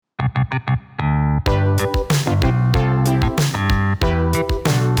Ladies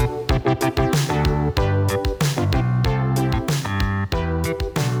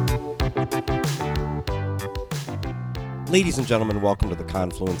and gentlemen, welcome to the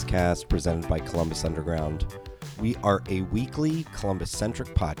Confluence Cast presented by Columbus Underground. We are a weekly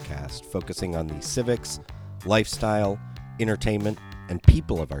Columbus-centric podcast focusing on the civics, lifestyle, entertainment, and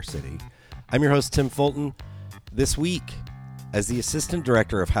people of our city. I'm your host, Tim Fulton. This week, as the Assistant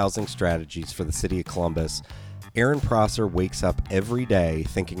Director of Housing Strategies for the City of Columbus, Aaron Prosser wakes up every day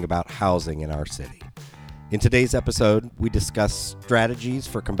thinking about housing in our city. In today's episode, we discuss strategies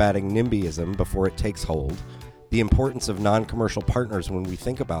for combating NIMBYism before it takes hold, the importance of non-commercial partners when we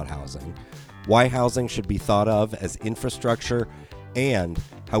think about housing, why housing should be thought of as infrastructure, and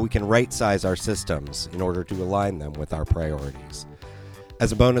how we can right-size our systems in order to align them with our priorities.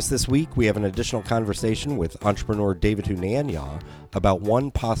 As a bonus this week, we have an additional conversation with entrepreneur David Hunanya about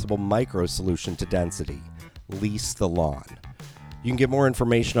one possible micro-solution to density: lease the lawn. You can get more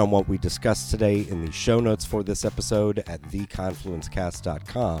information on what we discussed today in the show notes for this episode at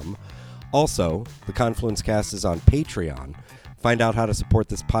theconfluencecast.com. Also, the Confluence Cast is on Patreon. Find out how to support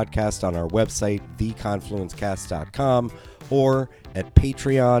this podcast on our website, theconfluencecast.com, or at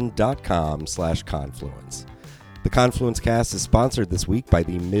patreon.com/confluence. The Confluence Cast is sponsored this week by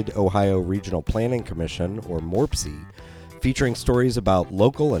the Mid-Ohio Regional Planning Commission, or MORPC, featuring stories about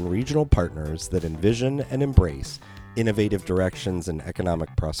local and regional partners that envision and embrace innovative directions in economic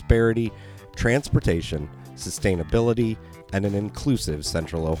prosperity, transportation, sustainability, and an inclusive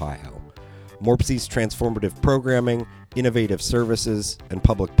Central Ohio. MORPC's transformative programming, innovative services, and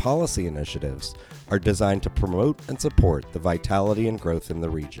public policy initiatives are designed to promote and support the vitality and growth in the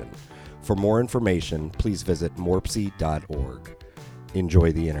region. For more information, please visit morpc.org.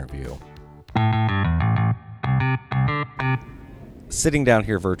 Enjoy the interview. Sitting down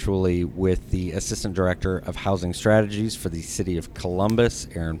here virtually with the Assistant Director of Housing Strategies for the City of Columbus,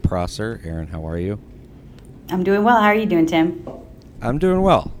 Aaron Prosser. Aaron, how are you? I'm doing well. How are you doing, Tim? I'm doing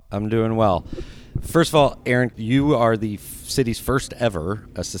well. First of all, Aaron, you are the city's first ever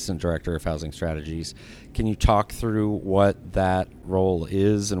Assistant Director of Housing Strategies. Can you talk through what that role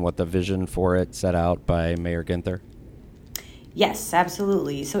is and what the vision for it set out by Mayor Ginther? Yes,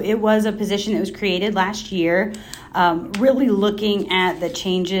 absolutely. So it was a position that was created last year, really looking at the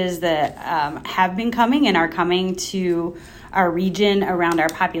changes that have been coming and are coming to our region around our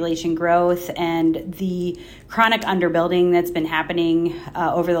population growth and the chronic underbuilding that's been happening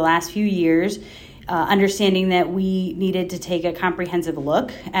over the last few years. Understanding that we needed to take a comprehensive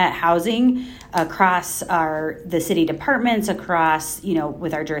look at housing across the city departments, across,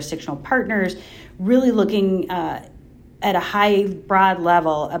 with our jurisdictional partners, really looking at a high, broad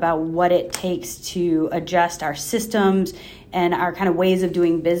level about what it takes to adjust our systems and our kind of ways of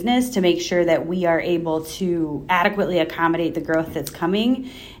doing business to make sure that we are able to adequately accommodate the growth that's coming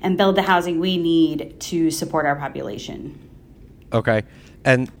and build the housing we need to support our population. Okay.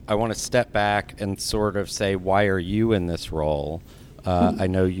 And I want to step back and sort of say, why are you in this role? I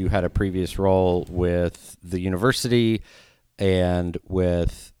know you had a previous role with the university and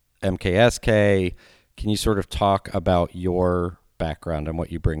with MKSK. Can you sort of talk about your background and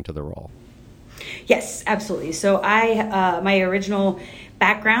what you bring to the role? Yes, absolutely. So my original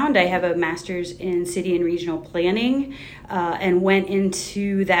background, I have a master's in city and regional planning and went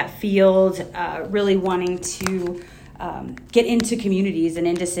into that field really wanting to get into communities and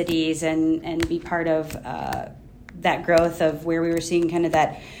into cities and be part of that growth of where we were seeing kind of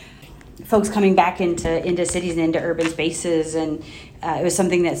that folks coming back into cities and into urban spaces. And it was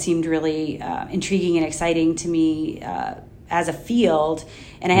something that seemed really intriguing and exciting to me as a field.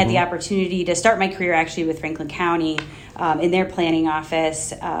 And I had the opportunity to start my career actually with Franklin County in their planning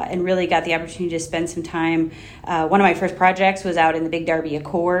office and really got the opportunity to spend some time. One of my first projects was out in the Big Darby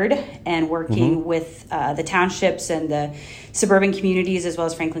Accord and working with the townships and the suburban communities as well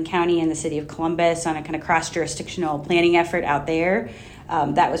as Franklin County and the city of Columbus on a kind of cross-jurisdictional planning effort out there.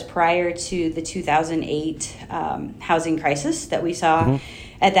 That was prior to the 2008 housing crisis that we saw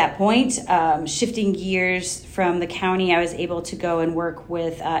at that point. Shifting gears from the county, I was able to go and work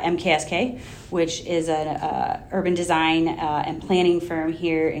with MKSK, which is an urban design and planning firm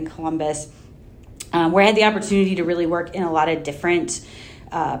here in Columbus, where I had the opportunity to really work in a lot of different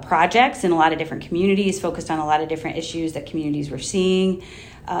projects in a lot of different communities, focused on a lot of different issues that communities were seeing.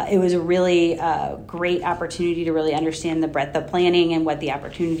 It was a really great opportunity to really understand the breadth of planning and what the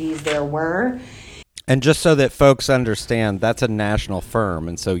opportunities there were. And just so that folks understand, that's a national firm,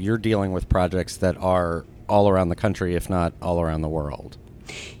 and so you're dealing with projects that are all around the country, if not all around the world.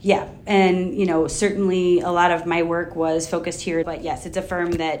 Yeah, and certainly a lot of my work was focused here, but yes, it's a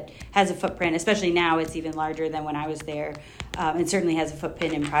firm that has a footprint, especially now it's even larger than when I was there, and certainly has a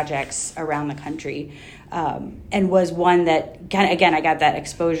footprint in projects around the country, and was one that, again, I got that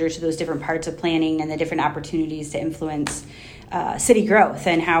exposure to those different parts of planning and the different opportunities to influence city growth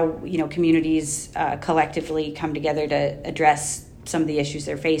and how communities collectively come together to address some of the issues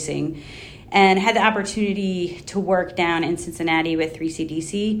they're facing. And had the opportunity to work down in Cincinnati with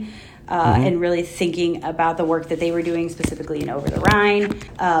 3CDC and really thinking about the work that they were doing specifically in Over the Rhine.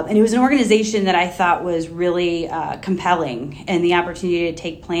 And it was an organization that I thought was really compelling, and the opportunity to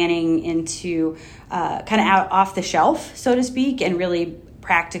take planning into kind of out off the shelf, so to speak, and really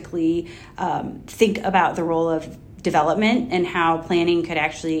practically think about the role of development and how planning could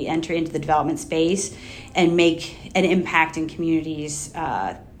actually enter into the development space and make an impact in communities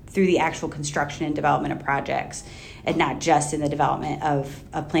through the actual construction and development of projects, and not just in the development of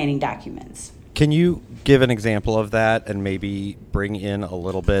planning documents. Can you give an example of that and maybe bring in a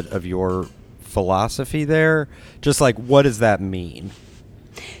little bit of your philosophy there? Just like, what does that mean?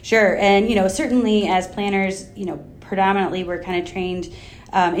 Sure. And, certainly as planners, predominantly we're kind of trained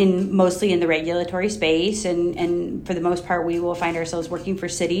mostly in the regulatory space, and for the most part we will find ourselves working for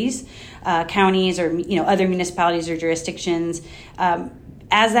cities, counties, or other municipalities or jurisdictions,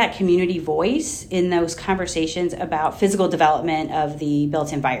 as that community voice in those conversations about physical development of the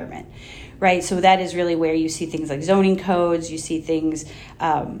built environment, right? So that is really where you see things like zoning codes, you see things,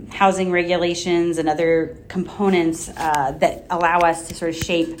 housing regulations, and other components that allow us to sort of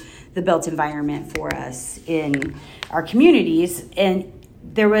shape the built environment for us in our communities. And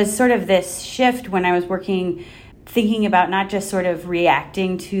there was sort of this shift when I was thinking about not just sort of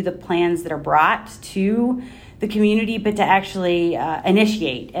reacting to the plans that are brought to the community, but to actually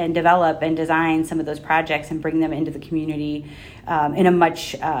initiate and develop and design some of those projects and bring them into the community in a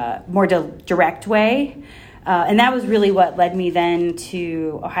much more direct way. And that was really what led me then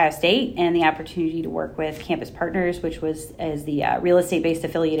to Ohio State and the opportunity to work with Campus Partners, which was as the real estate-based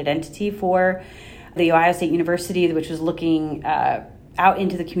affiliated entity for the Ohio State University, which was looking out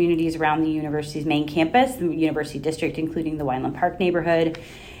into the communities around the university's main campus, the University District, including the Wineland Park neighborhood,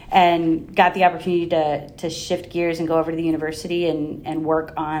 and got the opportunity to shift gears and go over to the university and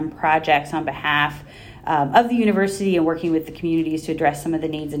work on projects on behalf of the university and working with the communities to address some of the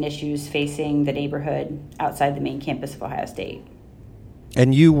needs and issues facing the neighborhood outside the main campus of Ohio State.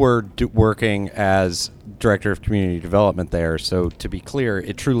 And you were working as Director of Community Development there, so to be clear,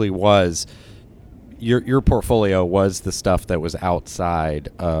 it truly was, your portfolio was the stuff that was outside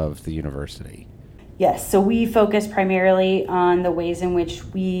of the university. Yes, so we focus primarily on the ways in which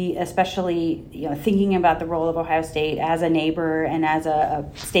we, especially thinking about the role of Ohio State as a neighbor and as a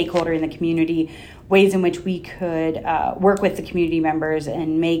stakeholder in the community, ways in which we could work with the community members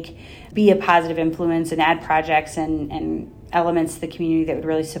and be a positive influence and add projects and elements to the community that would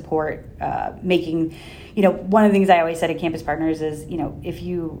really support making, one of the things I always said at Campus Partners is,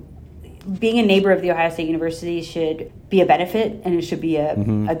 being a neighbor of the Ohio State University should be a benefit, and it should be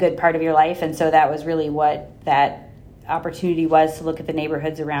a good part of your life. And so that was really what that opportunity was, to look at the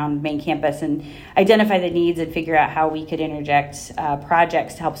neighborhoods around main campus and identify the needs and figure out how we could interject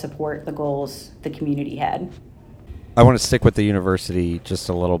projects to help support the goals the community had. I want to stick with the university just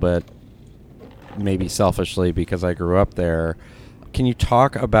a little bit, maybe selfishly because I grew up there. Can you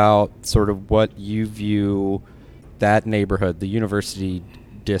talk about sort of what you view that neighborhood, the university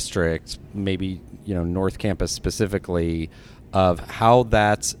district, maybe North Campus specifically, of how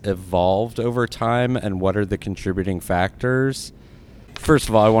that's evolved over time and what are the contributing factors? First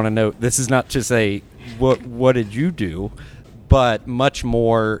of all, I want to note this is not to say what did you do, but much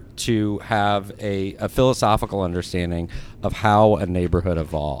more to have a philosophical understanding of how a neighborhood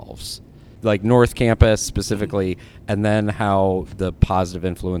evolves, like North Campus specifically, and then how the positive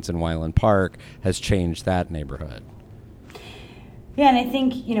influence in Wineland Park has changed that neighborhood. Yeah, and I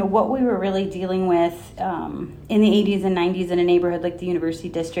think, what we were really dealing with in the 80s and 90s in a neighborhood like the University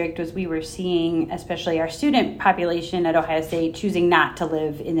District was we were seeing, especially our student population at Ohio State, choosing not to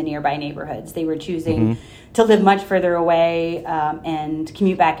live in the nearby neighborhoods. They were choosing to live much further away and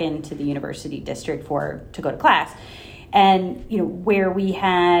commute back into the University District to go to class. And, where we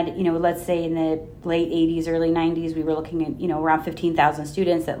had, let's say in the late 80s, early 90s, we were looking at, around 15,000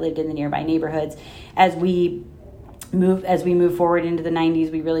 students that lived in the nearby neighborhoods. As we move forward into the 90s,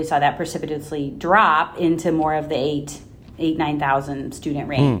 we really saw that precipitously drop into more of the 9,000 student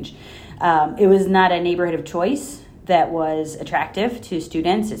range. It was not a neighborhood of choice that was attractive to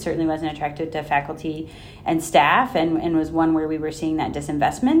students. It certainly wasn't attractive to faculty and staff, and was one where we were seeing that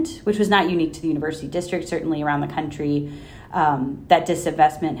disinvestment, which was not unique to the University District, certainly around the country. that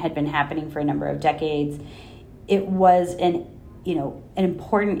disinvestment had been happening for a number of decades. It was an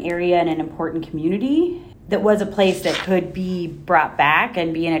important area and an important community that was a place that could be brought back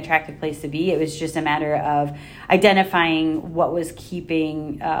and be an attractive place to be. It was just a matter of identifying what was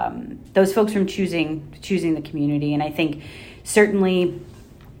keeping those folks from choosing the community. And I think certainly,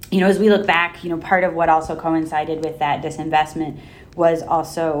 as we look back, part of what also coincided with that disinvestment was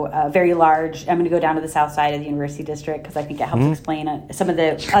also very large. I'm going to go down to the south side of the University District because I think it helps explain some of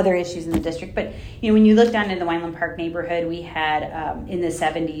the other issues in the district. But when you look down in the Wineland Park neighborhood, we had in the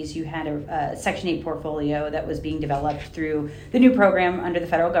 70s, you had a Section 8 portfolio that was being developed through the new program under the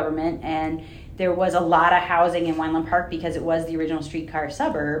federal government, and there was a lot of housing in Wineland Park because it was the original streetcar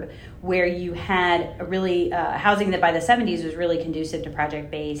suburb, where you had a really housing that by the 70s was really conducive to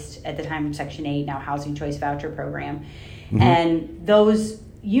project-based, at the time Section 8, now Housing Choice Voucher Program. And those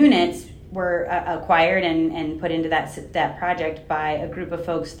units were acquired and put into that project by a group of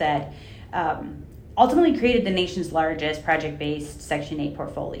folks that ultimately created the nation's largest project-based Section 8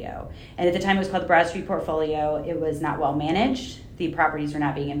 portfolio. And at the time it was called the Broad Street Portfolio. It was not well managed. The properties were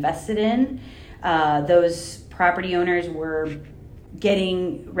not being invested in. Those property owners were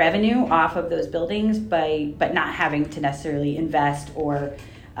getting revenue off of those buildings but not having to necessarily invest or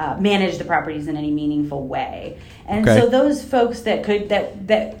manage the properties in any meaningful way. And so those folks that could get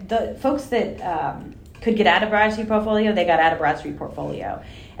out of Broad Street Portfolio, they got out of Broad Street Portfolio.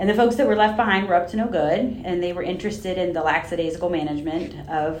 And the folks that were left behind were up to no good, and they were interested in the lackadaisical management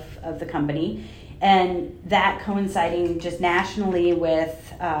of the company. And that coinciding just nationally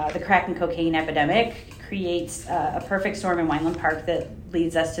with the crack and cocaine epidemic creates a perfect storm in Wineland Park that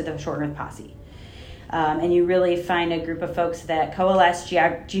leads us to the Short North Posse. And you really find a group of folks that coalesce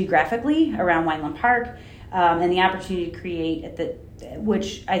geographically around Wineland Park, and the opportunity to create,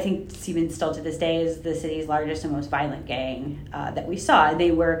 which I think even still to this day is the city's largest and most violent gang that we saw.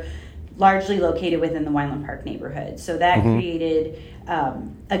 They were largely located within the Wineland Park neighborhood. So that created,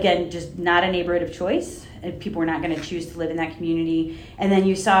 again, just not a neighborhood of choice. People were not going to choose to live in that community. And then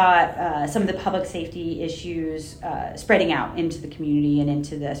you saw some of the public safety issues spreading out into the community and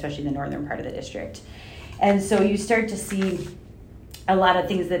into especially the northern part of the district. And so you start to see a lot of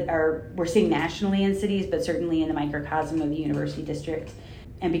things that we're seeing nationally in cities, but certainly in the microcosm of the University District.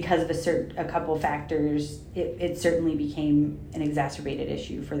 And because of a couple factors, it certainly became an exacerbated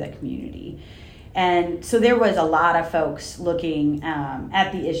issue for that community. And so there was a lot of folks looking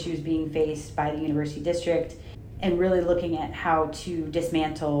at the issues being faced by the University District and really looking at how to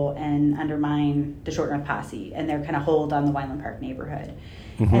dismantle and undermine the Short North Posse and their kind of hold on the Wineland Park neighborhood.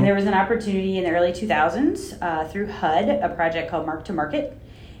 And there was an opportunity in the early 2000s through HUD, a project called Mark to Market.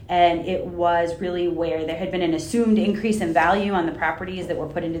 And it was really where there had been an assumed increase in value on the properties that were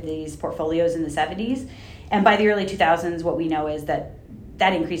put into these portfolios in the 70s. And by the early 2000s, what we know is that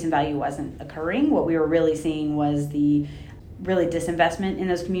increase in value wasn't occurring. What we were really seeing was the really disinvestment in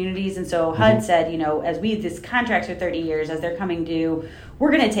those communities. And so HUD said, as these contracts are 30 years, as they're coming due, we're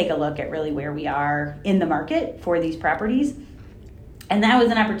going to take a look at really where we are in the market for these properties. And that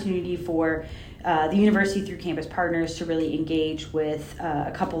was an opportunity for the university through Campus Partners to really engage with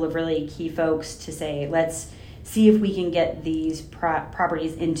a couple of really key folks to say, let's see if we can get these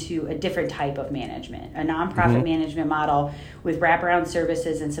properties into a different type of management, a nonprofit management model with wraparound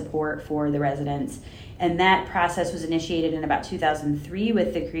services and support for the residents. And that process was initiated in about 2003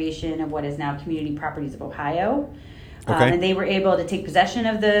 with the creation of what is now Community Properties of Ohio. And they were able to take possession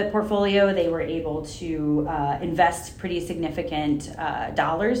of the portfolio. They were able to invest pretty significant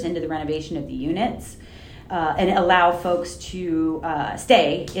dollars into the renovation of the units and allow folks to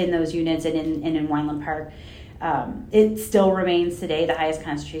stay in those units and in Wineland Park. It still remains today the highest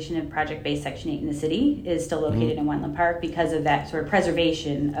concentration of project-based Section 8 in the city is still located in Wineland Park because of that sort of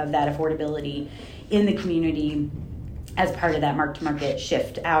preservation of that affordability in the community as part of that mark-to-market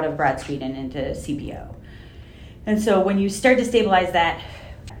shift out of Broad Street and into CPO. And so when you start to stabilize that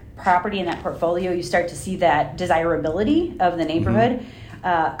property and that portfolio, you start to see that desirability of the neighborhood,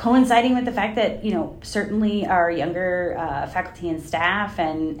 coinciding with the fact that, certainly our younger faculty and staff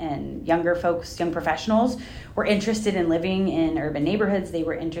and younger folks, young professionals, were interested in living in urban neighborhoods. They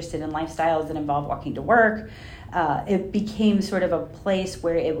were interested in lifestyles that involve walking to work. It became sort of a place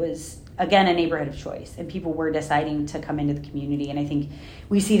where it was, again, a neighborhood of choice, and people were deciding to come into the community. And I think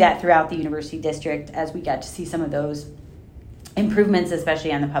we see that throughout the University District as we got to see some of those improvements,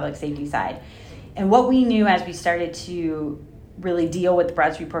 especially on the public safety side. And what we knew as we started to really deal with the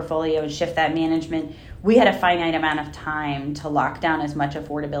Broad Street portfolio and shift that management, we had a finite amount of time to lock down as much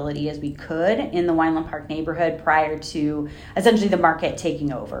affordability as we could in the Wineland Park neighborhood prior to essentially the market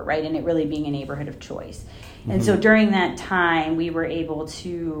taking over, right? And it really being a neighborhood of choice. And so during that time, we were able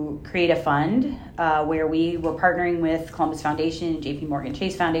to create a fund where we were partnering with Columbus Foundation and JP Morgan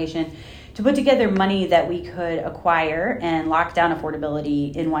Chase Foundation to put together money that we could acquire and lock down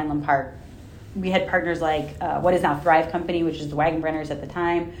affordability in Wineland Park. We had partners like what is now Thrive Company, which is the Wagenbrenners at the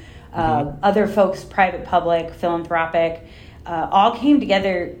time, other folks, private, public, philanthropic, all came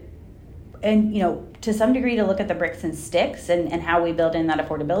together and, to some degree to look at the bricks and sticks and how we build in that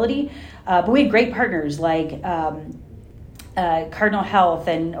affordability. But we had great partners like Cardinal Health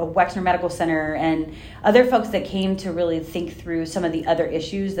and Wexner Medical Center and other folks that came to really think through some of the other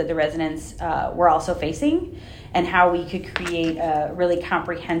issues that the residents were also facing and how we could create a really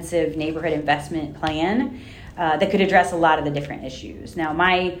comprehensive neighborhood investment plan that could address a lot of the different issues. Now,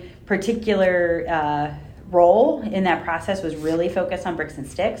 my particular role in that process was really focused on bricks and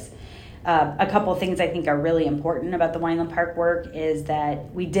sticks. A couple of things I think are really important about the Wineland Park work is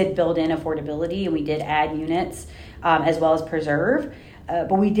that we did build in affordability and we did add units as well as preserve.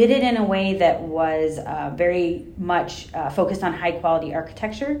 But we did it in a way that was very much focused on high quality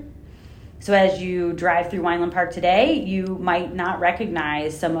architecture. So as you drive through Wineland Park today, you might not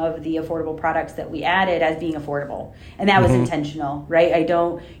recognize some of the affordable products that we added as being affordable. And that was intentional, right?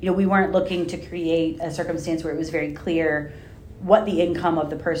 We weren't looking to create a circumstance where it was very clear what the income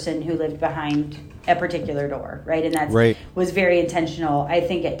of the person who lived behind a particular door, right? And that was very intentional. I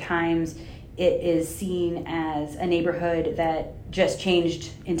think at times it is seen as a neighborhood that just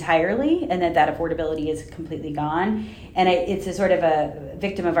changed entirely and that affordability is completely gone. And it's a sort of a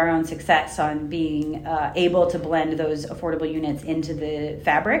victim of our own success on being able to blend those affordable units into the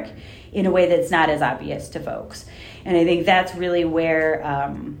fabric in a way that's not as obvious to folks. And I think that's really where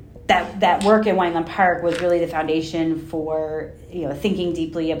that work in Wineland Park was really the foundation for thinking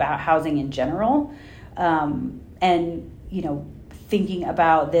deeply about housing in general, and thinking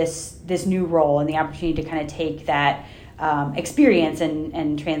about this new role and the opportunity to kind of take that experience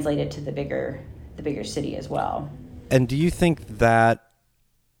and translate it to the bigger city as well. And do you think that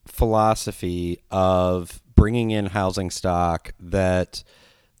philosophy of bringing in housing stock that,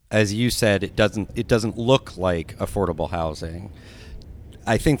 as you said, it doesn't look like affordable housing?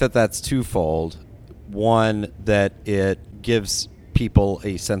 I think that's twofold. One, that it gives people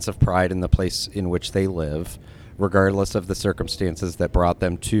a sense of pride in the place in which they live, regardless of the circumstances that brought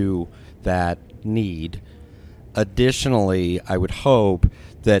them to that need. Additionally, I would hope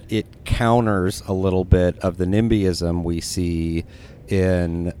that it counters a little bit of the NIMBYism we see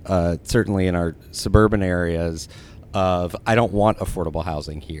in certainly in our suburban areas of, I don't want affordable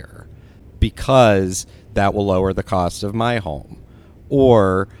housing here because that will lower the cost of my home.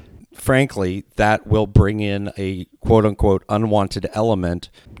 Or, frankly, that will bring in a quote-unquote unwanted element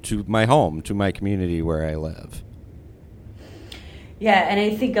to my home, to my community where I live. Yeah, and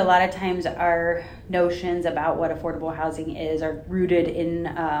I think a lot of times our notions about what affordable housing is are rooted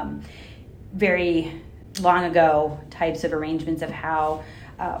in very long ago types of arrangements of how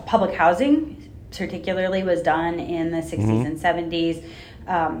public housing particularly was done in the 60s and 70s.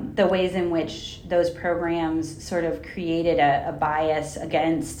 The ways in which those programs sort of created a bias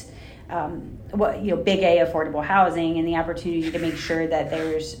against big A affordable housing and the opportunity to make sure that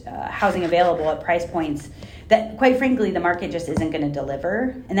there's housing available at price points that, quite frankly, the market just isn't going to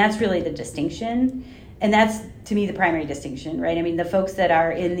deliver. And that's really the distinction. And that's, to me, the primary distinction, right? I mean, the folks that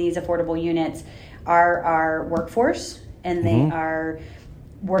are in these affordable units are our workforce, and they are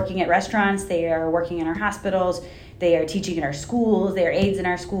working at restaurants, they are working in our hospitals, they are teaching in our schools, they are aides in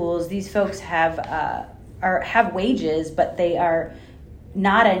our schools. These folks have wages, but they are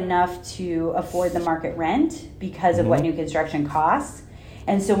not enough to afford the market rent because of what new construction costs.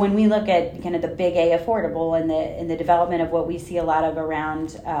 And so when we look at kind of the big A affordable and the development of what we see a lot of around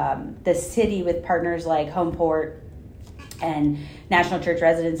the city with partners like Homeport and National Church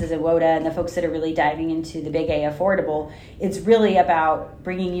Residences in WODA and the folks that are really diving into the big A affordable, it's really about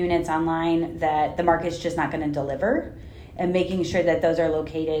bringing units online that the market's just not going to deliver and making sure that those are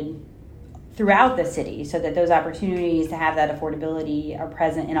located throughout the city so that those opportunities to have that affordability are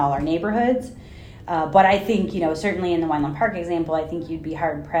present in all our neighborhoods. But I think, certainly in the Wineland Park example, I think you'd be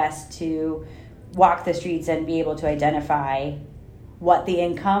hard pressed to walk the streets and be able to identify what the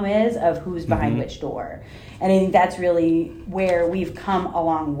income is of who's behind which door. And I think that's really where we've come a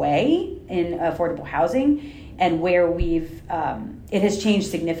long way in affordable housing and where we've it has changed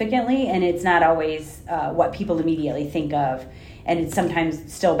significantly, and it's not always what people immediately think of. And it's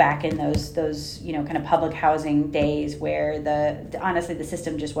sometimes still back in those kind of public housing days where honestly the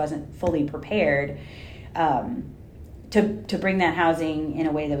system just wasn't fully prepared to bring that housing in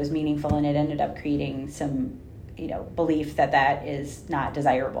a way that was meaningful, and it ended up creating some belief that is not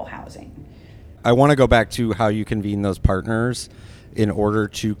desirable housing. I want to go back to how you convene those partners in order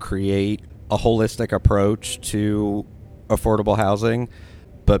to create a holistic approach to affordable housing,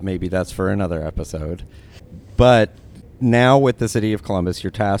 but maybe that's for another episode. But now with the City of Columbus,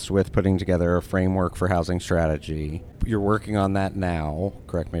 you're tasked with putting together a framework for housing strategy. You're working on that now.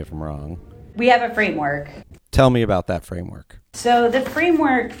 Correct me if I'm wrong. We have a framework. Tell me about that framework. So the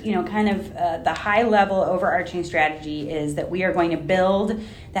framework, the high level overarching strategy is that we are going to build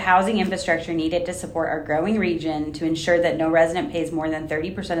the housing infrastructure needed to support our growing region to ensure that no resident pays more than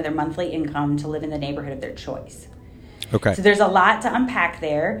 30% of their monthly income to live in the neighborhood of their choice. Okay. So there's a lot to unpack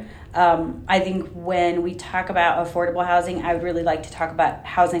there. I think when we talk about affordable housing, I would really like to talk about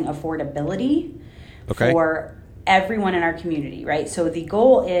housing affordability for everyone in our community, right? So the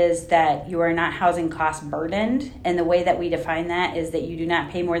goal is that you are not housing cost burdened. And the way that we define that is that you do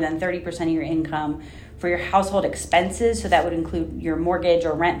not pay more than 30% of your income for your household expenses. So that would include your mortgage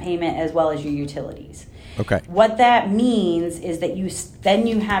or rent payment as well as your utilities. Okay. What that means is that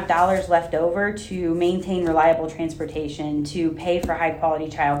you have dollars left over to maintain reliable transportation, to pay for high quality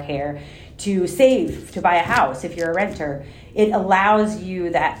childcare, to save, to buy a house if you're a renter. It allows you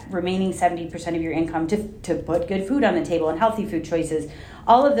that remaining 70% of your income to put good food on the table and healthy food choices.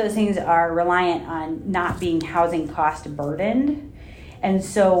 All of those things are reliant on not being housing cost burdened. And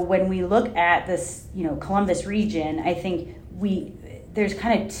so when we look at this, Columbus region, I think there's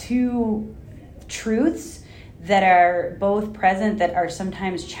kind of two truths that are both present that are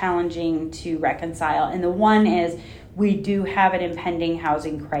sometimes challenging to reconcile. And the one is we do have an impending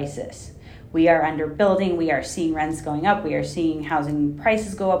housing crisis. We are underbuilding. We are seeing rents going up. We are seeing housing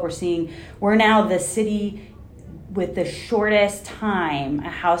prices go up. We're now the city with the shortest time a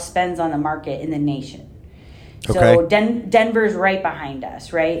house spends on the market in the nation. Okay. So Denver's right behind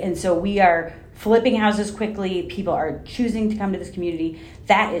us, right? And so we are flipping houses quickly. People are choosing to come to this community.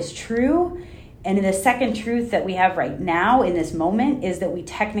 That is true. And the second truth that we have right now in this moment is that we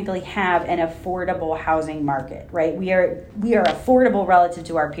technically have an affordable housing market, right? We are affordable relative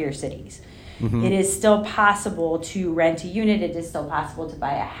to our peer cities. Mm-hmm. It is still possible to rent a unit. It is still possible to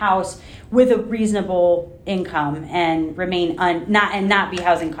buy a house with a reasonable income and remain not be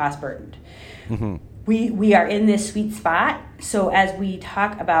housing cost burdened. Mm-hmm. We are in this sweet spot. So as we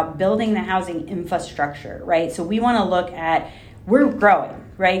talk about building the housing infrastructure, right? So we want to look at, we're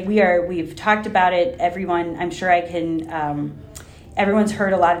growing, right? We've talked about it. Everyone, I'm sure everyone's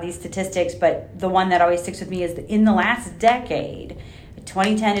heard a lot of these statistics, but the one that always sticks with me is that in the last decade,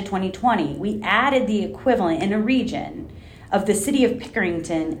 2010 to 2020, we added the equivalent in a region of the city of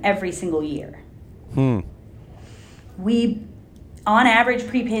Pickerington every single year. We, on average,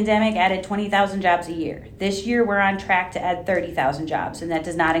 pre-pandemic, added 20,000 jobs a year. This year, we're on track to add 30,000 jobs, and that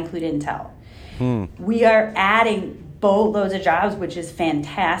does not include Intel. We are adding boatloads of jobs, which is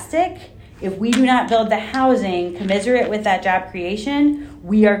fantastic. If we do not build the housing commensurate with that job creation,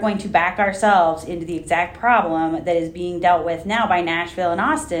 we are going to back ourselves into the exact problem that is being dealt with now by Nashville and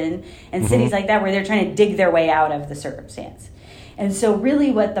Austin and cities like that, where they're trying to dig their way out of the circumstance. And so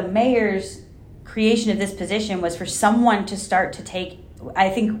really what the mayor's creation of this position was for someone to start to take, I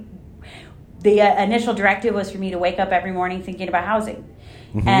think the initial directive was for me to wake up every morning thinking about housing.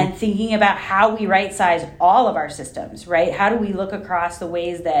 And thinking about how we right-size all of our systems, right? How do we look across the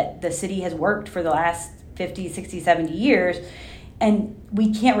ways that the city has worked for the last 50, 60, 70 years? And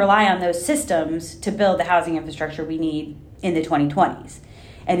we can't rely on those systems to build the housing infrastructure we need in the 2020s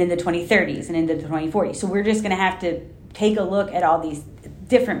and in the 2030s and into the 2040s. So we're just going to have to take a look at all these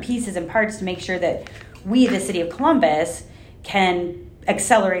different pieces and parts to make sure that we, the city of Columbus, can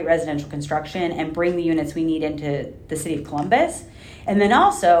accelerate residential construction and bring the units we need into the city of Columbus. And then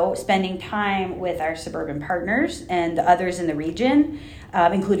also spending time with our suburban partners and the others in the region,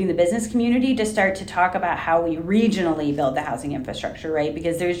 including the business community, to start to talk about how we regionally build the housing infrastructure, right?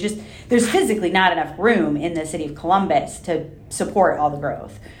 Because there's physically not enough room in the city of Columbus to support all the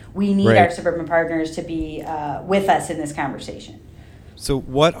growth. We need our suburban partners to be with us in this conversation. So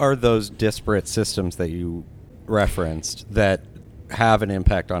what are those disparate systems that you referenced that have an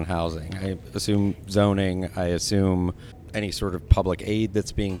impact on housing? I assume zoning, I assume any sort of public aid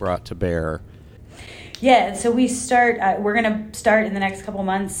that's being brought to bear. Yeah, so we're going to start in the next couple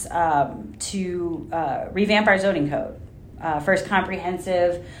months to revamp our zoning code. First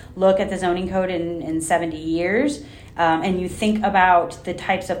comprehensive look at the zoning code in 70 years. and you think about the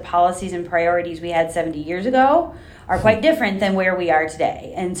types of policies and priorities we had 70 years ago, are quite different than where we are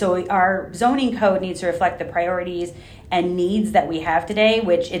today. And so our zoning code needs to reflect the priorities and needs that we have today,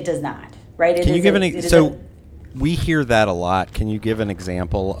 which it does not, right? Can you give we hear that a lot. Can you give an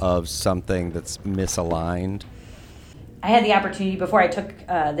example of something that's misaligned? I had the opportunity before I took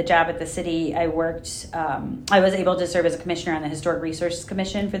the job at the city. I was able to serve as a commissioner on the Historic Resources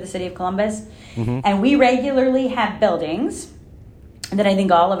Commission for the city of Columbus. Mm-hmm. And we regularly have buildings that I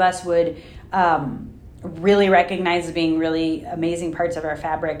think all of us would really recognize as being really amazing parts of our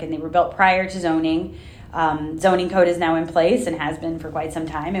fabric. And they were built prior to zoning. Zoning code is now in place and has been for quite some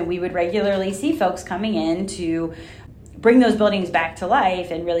time. And we would regularly see folks coming in to bring those buildings back to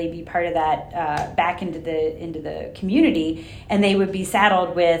life and really be part of that back into the community. And they would be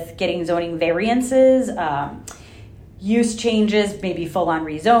saddled with getting zoning variances, use changes, maybe full-on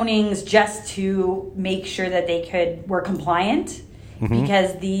rezonings, just to make sure that were compliant. Mm-hmm.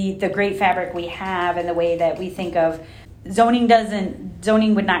 Because the great fabric we have and the way that we think of zoning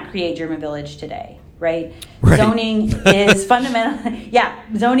would not create German Village today. Right? Zoning is fundamentally,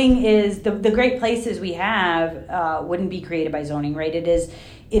 zoning is the great places we have wouldn't be created by zoning, right? It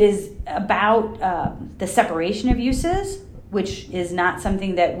is about the separation of uses, which is not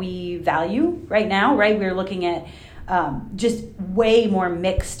something that we value right now, right? We're looking at just way more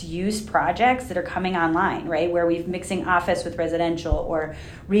mixed use projects that are coming online, right? Where we're mixing office with residential or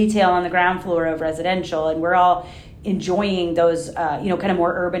retail on the ground floor of residential, and we're all enjoying those, kind of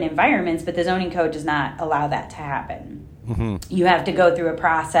more urban environments, but the zoning code does not allow that to happen. Mm-hmm. You have to go through a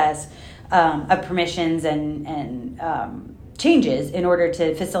process of permissions and changes in order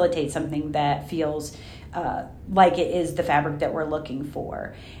to facilitate something that feels like it is the fabric that we're looking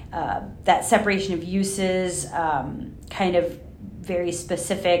for. That separation of uses, kind of very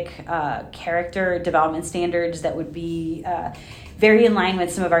specific character development standards that would be very in line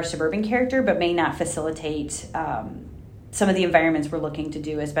with some of our suburban character, but may not facilitate some of the environments we're looking to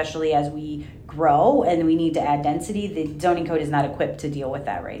do, especially as we grow and we need to add density. The zoning code is not equipped to deal with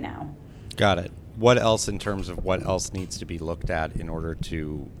that right now. Got it. What else in terms of what else needs to be looked at in order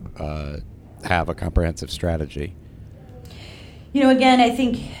to have a comprehensive strategy? Again, I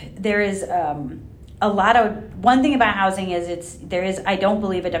think there is one thing about housing is I don't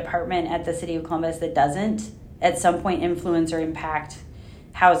believe a department at the City of Columbus that doesn't at some point influence or impact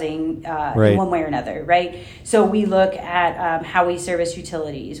housing in one way or another, right? So we look at how we service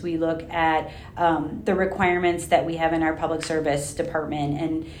utilities. We look at the requirements that we have in our public service department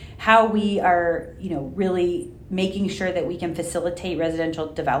and how we are, really making sure that we can facilitate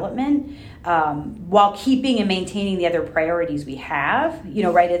residential development while keeping and maintaining the other priorities we have.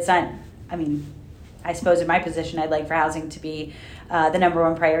 Right? It's not, I suppose in my position, I'd like for housing to be the number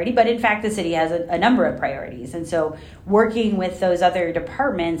one priority, but in fact, the city has a number of priorities. And so working with those other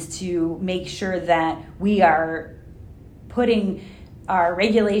departments to make sure that we are putting our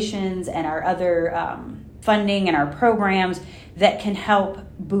regulations and our other funding and our programs that can help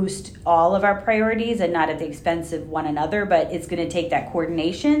boost all of our priorities and not at the expense of one another, but it's going to take that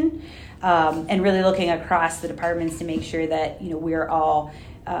coordination and really looking across the departments to make sure that, we're all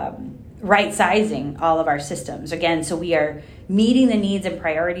right sizing all of our systems again, so we are meeting the needs and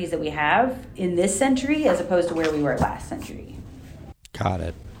priorities that we have in this century as opposed to where we were last century. Got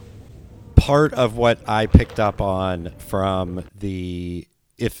it. Part of what I picked up on from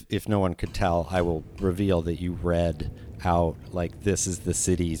if no one could tell, I will reveal that you read out like this is the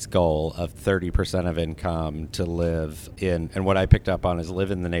city's goal of 30% of income to live in, and what I picked up on is live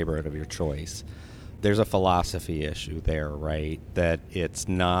in the neighborhood of your choice. There's a philosophy issue there, right? That it's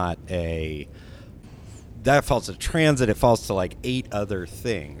not that falls to transit, it falls to like 8 other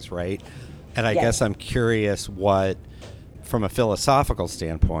things, right? And I guess I'm curious from a philosophical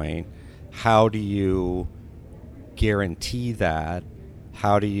standpoint, how do you guarantee that?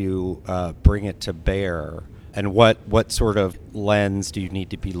 How do you bring it to bear? And what sort of lens do you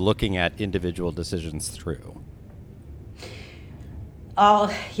need to be looking at individual decisions through?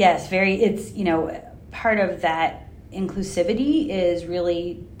 Yes, it's, part of that inclusivity is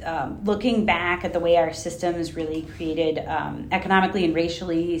really looking back at the way our systems really created economically and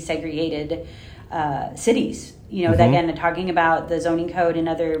racially segregated cities. That again, talking about the zoning code and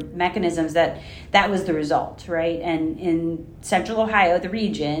other mechanisms that was the result, right? And in Central Ohio, the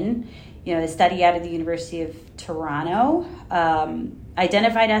region, a study out of the University of Toronto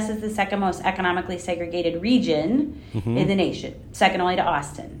identified us as the second most economically segregated region in the nation, second only to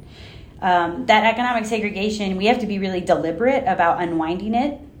Austin. That economic segregation, we have to be really deliberate about unwinding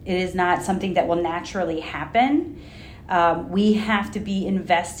it. It is not something that will naturally happen. we have to be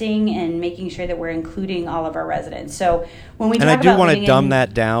investing and making sure that we're including all of our residents. So when we talk I do about want to living dumb in-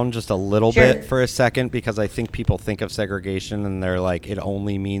 that down just a little Sure. bit for a second, because I think people think of segregation and they're like, it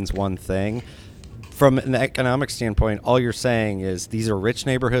only means one thing. From an economic standpoint, all you're saying is these are rich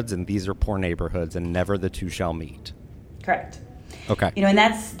neighborhoods and these are poor neighborhoods, and never the two shall meet. Correct. Okay. And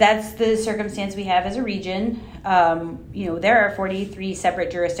that's the circumstance we have as a region. There are 43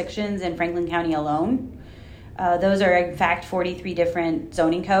 separate jurisdictions in Franklin County alone. Those are, in fact, 43 different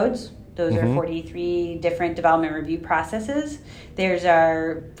zoning codes. Those are 43 different development review processes. There's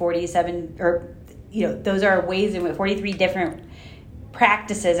our 47, those are ways in which 43 different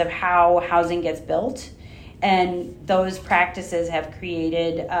practices of how housing gets built. And those practices have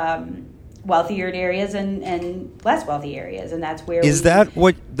created wealthier areas and less wealthy areas. And that's where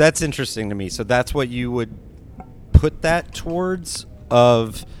that's interesting to me. So that's what you would put that towards,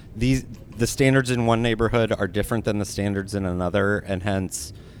 of the standards in one neighborhood are different than the standards in another, and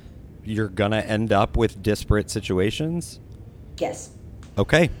hence you're going to end up with disparate situations? Yes.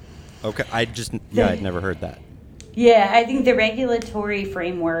 Okay. I'd never heard that. Yeah, I think the regulatory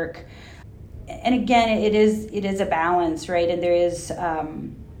framework, and again, it is a balance, right? And there is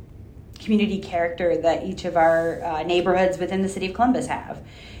community character that each of our neighborhoods within the city of Columbus have.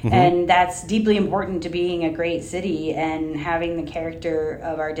 And that's deeply important to being a great city and having the character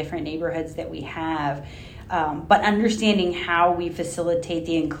of our different neighborhoods that we have. But understanding how we facilitate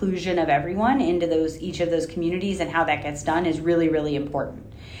the inclusion of everyone into each of those communities and how that gets done is really, really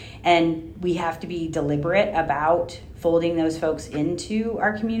important. And we have to be deliberate about folding those folks into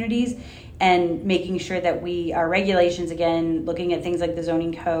our communities and making sure that our regulations, again, looking at things like the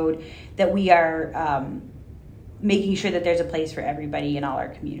zoning code, that we are making sure that there's a place for everybody in all our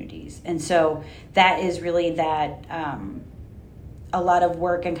communities. And so that is really a lot of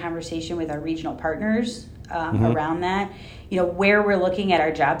work and conversation with our regional partners around that. Where we're looking at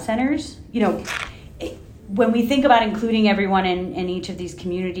our job centers, when we think about including everyone in each of these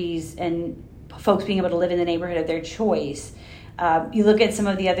communities and folks being able to live in the neighborhood of their choice, you look at some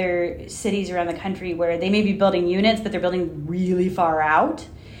of the other cities around the country where they may be building units, but they're building really far out.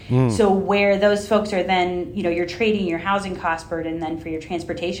 So where those folks are then, you're trading your housing cost burden then for your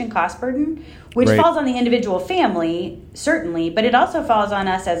transportation cost burden, which falls on the individual family, certainly, but it also falls on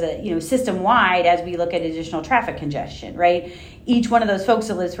us as a, system-wide as we look at additional traffic congestion, right? Each one of those folks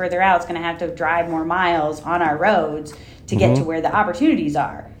that lives further out is going to have to drive more miles on our roads to get to where the opportunities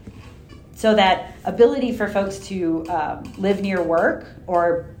are. So that ability for folks to live near work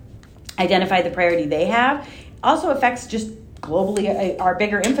or identify the priority they have also affects just globally our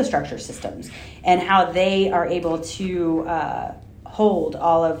bigger infrastructure systems and how they are able to hold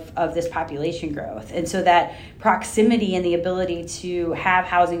all of this population growth. And so that proximity and the ability to have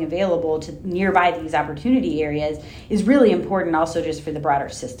housing available to nearby these opportunity areas is really important also just for the broader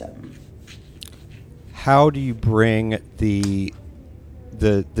system. How do you bring the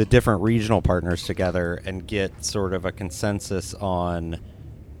different regional partners together and get sort of a consensus on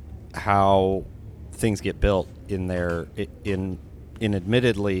how things get built in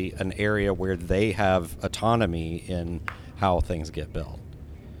admittedly an area where they have autonomy in how things get built?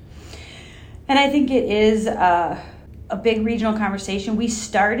 And I think it is a big regional conversation. We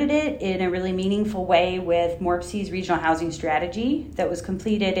started it in a really meaningful way with MORPC's regional housing strategy that was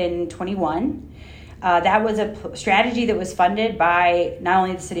completed in 21. That was a strategy that was funded by not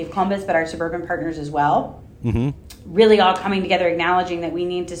only the city of Columbus, but our suburban partners as well. Really all coming together, acknowledging that we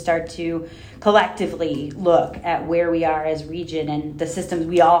need to start to collectively look at where we are as a region and the systems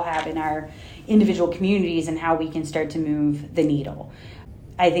we all have in our individual communities and how we can start to move the needle.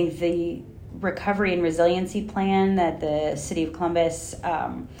 I think the recovery and resiliency plan that the city of Columbus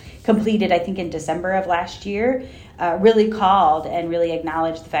completed, I think in December of last year, really called and really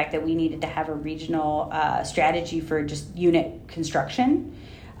acknowledged the fact that we needed to have a regional strategy for just unit construction,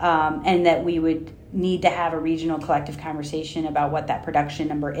 and that we would need to have a regional collective conversation about what that production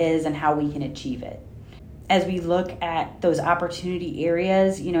number is and how we can achieve it. As we look at those opportunity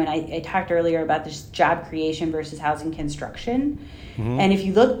areas, and I talked earlier about this job creation versus housing construction. And if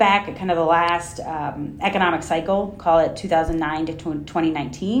you look back at kind of the last economic cycle, call it 2009 to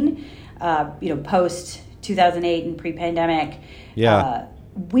 2019, post 2008 and pre-pandemic,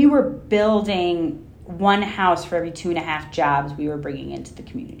 we were building one house for every 2.5 jobs we were bringing into the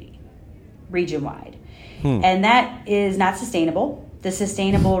community, region-wide. And that is not sustainable. The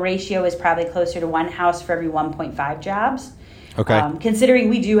sustainable ratio is probably closer to one house for every 1.5 jobs. Okay. Considering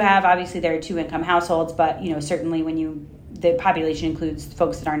we do have, obviously there are 2-income households, but certainly when the population includes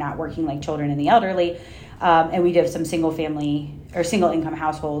folks that are not working, like children and the elderly, and we do have some single family or single income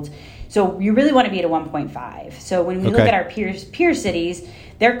households. So you really want to be at a 1.5. So when we look at our peer cities,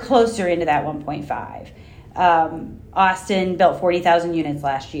 they're closer into that 1.5. Austin built 40,000 units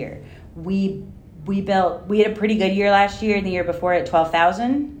last year. We had a pretty good year last year, and the year before at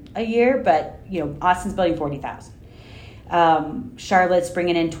 12,000 a year, but Austin's building 40,000. Charlotte's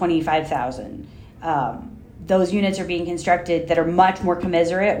bringing in 25,000. Those units are being constructed that are much more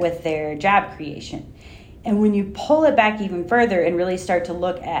commensurate with their job creation. And when you pull it back even further and really start to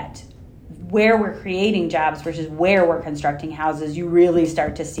look at where we're creating jobs versus where we're constructing houses, you really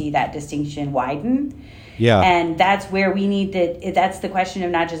start to see that distinction widen. Yeah. And that's where we need that's the question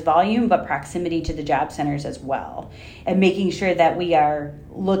of not just volume, but proximity to the job centers as well. And making sure that we are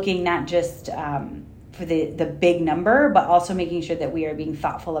looking not just for the big number, but also making sure that we are being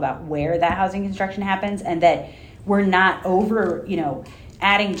thoughtful about where that housing construction happens, and that we're not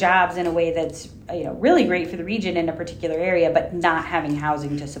adding jobs in a way that's really great for the region in a particular area, but not having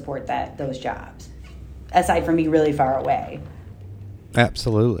housing to support those jobs, aside from being really far away.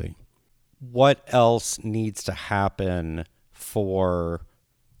 Absolutely. What else needs to happen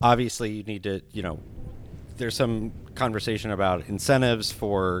obviously you need to, there's some conversation about incentives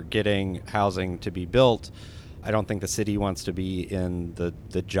for getting housing to be built. I don't think the city wants to be in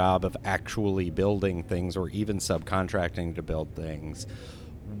the job of actually building things or even subcontracting to build things.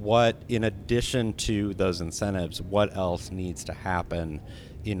 In addition to those incentives, what else needs to happen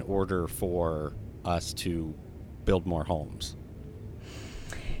in order for us to build more homes?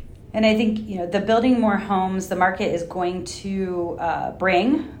 And I think, the building more homes, the market is going to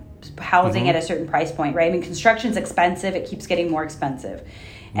bring housing at a certain price point, right? I mean, construction's expensive. It keeps getting more expensive.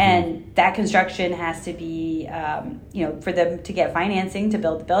 And that construction has to be, for them to get financing to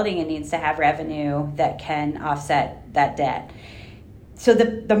build the building, it needs to have revenue that can offset that debt. So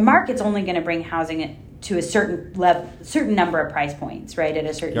the market's only going to bring housing to a certain number of price points, right, at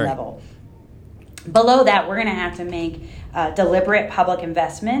a certain level. Below that, we're going to have to make deliberate public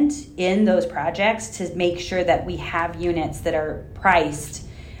investment in those projects to make sure that we have units that are priced,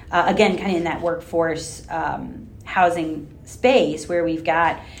 again, kind of in that workforce housing space where we've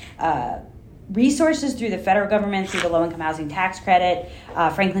got resources through the federal government, through the low-income housing tax credit.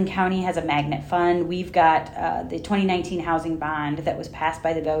 Franklin County has a magnet fund. We've got the 2019 housing bond that was passed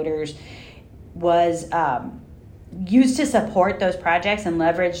by the voters was used to support those projects and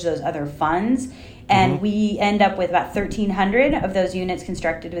leverage those other funds. And we end up with about 1,300 of those units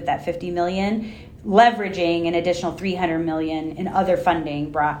constructed with that $50 million, leveraging an additional $300 million in other funding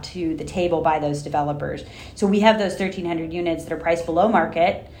brought to the table by those developers. So we have those 1,300 units that are priced below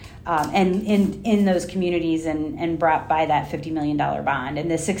market and in those communities and brought by that $50 million bond. And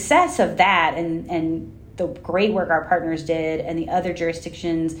the success of that and the great work our partners did and the other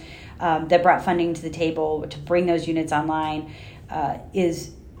jurisdictions that brought funding to the table to bring those units online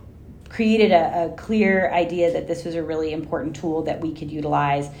is created a clear idea that this was a really important tool that we could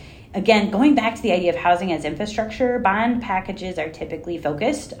utilize. Again, going back to the idea of housing as infrastructure, bond packages are typically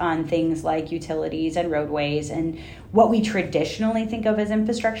focused on things like utilities and roadways and what we traditionally think of as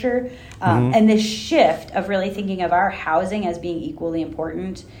infrastructure. And this shift of really thinking of our housing as being equally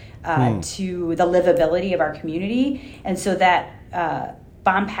important to the livability of our community. And so that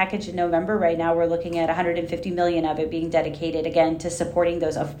bond package in November, right now we're looking at $150 million of it being dedicated again to supporting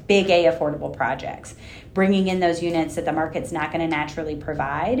those big A affordable projects, bringing in those units that the market's not going to naturally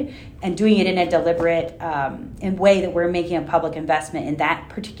provide and doing it in a deliberate way that we're making a public investment in that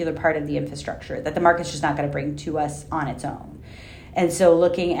particular part of the infrastructure that the market's just not going to bring to us on its own. And so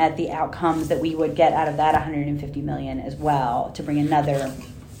looking at the outcomes that we would get out of that $150 million as well to bring another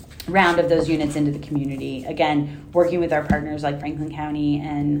round of those units into the community. Again, working with our partners like Franklin County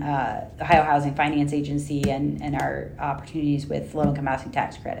and Ohio Housing Finance Agency and our opportunities with low-income housing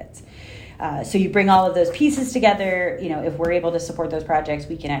tax credits. So you bring all of those pieces together, if we're able to support those projects,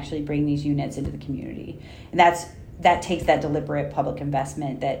 we can actually bring these units into the community. And that takes that deliberate public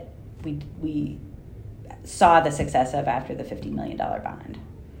investment that we saw the success of after the $50 million bond.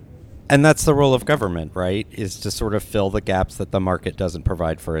 And that's the role of government, right? Is to sort of fill the gaps that the market doesn't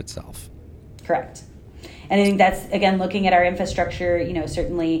provide for itself. Correct. And I think that's, again, looking at our infrastructure,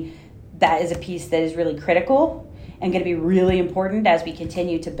 certainly that is a piece that is really critical and going to be really important as we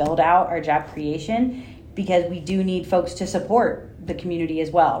continue to build out our job creation, because we do need folks to support the community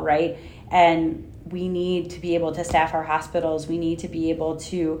as well, right? And we need to be able to staff our hospitals. We need to be able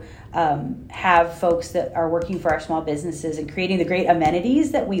to have folks that are working for our small businesses and creating the great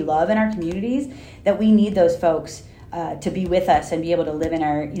amenities that we love in our communities, that we need those folks to be with us and be able to live in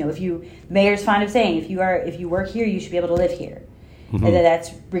our, the mayor's fond of saying, if you work here, you should be able to live here. and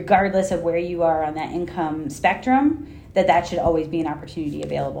that's regardless of where you are on that income spectrum, that should always be an opportunity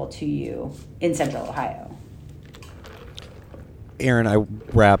available to you in Central Ohio. Aaron, I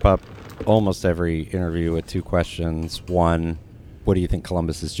wrap up almost every interview with two questions. One, what do you think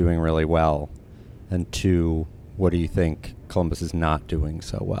Columbus is doing really well? And two, what do you think Columbus is not doing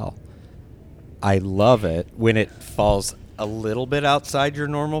so well? I love it when it falls a little bit outside your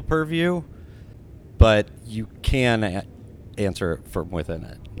normal purview, but you can answer it from within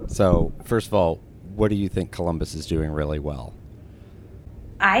it. So, first of all, what do you think Columbus is doing really well?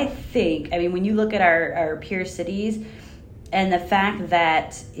 I mean, when you look at our peer cities and the fact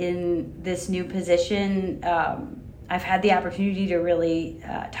that in this new position, I've had the opportunity to really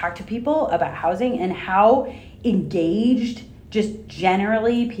talk to people about housing and how engaged just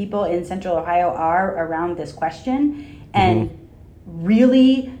generally people in Central Ohio are around this question, and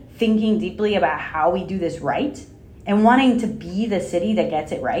really thinking deeply about how we do this right and wanting to be the city that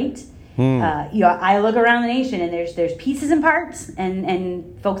gets it right. I look around the nation and there's pieces and parts,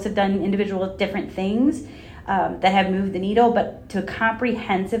 and folks have done individual different things that have moved the needle, but to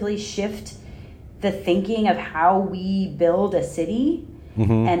comprehensively shift the thinking of how we build a city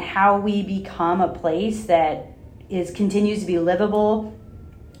and how we become a place that continues to be livable,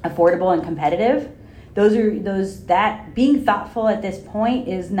 affordable, and competitive. That being thoughtful at this point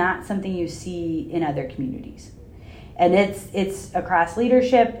is not something you see in other communities. And it's across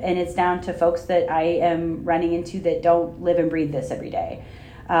leadership, and it's down to folks that I am running into that don't live and breathe this every day.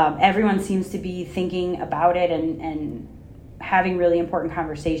 Everyone seems to be thinking about it and having really important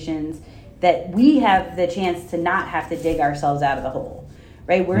conversations that we have the chance to not have to dig ourselves out of the hole,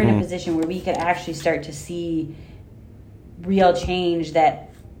 right? We're in a position where we can actually start to see real change that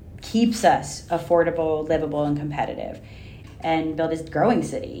keeps us affordable, livable, and competitive, and build a growing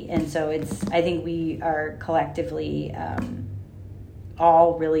city. And so I think we are collectively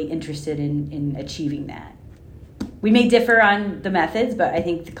all really interested in achieving that. We may differ on the methods, but I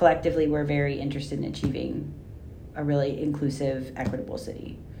think collectively we're very interested in achieving a really inclusive, equitable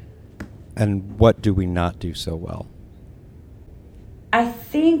city. And what do we not do so well? I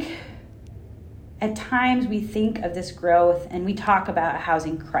think at times we think of this growth and we talk about a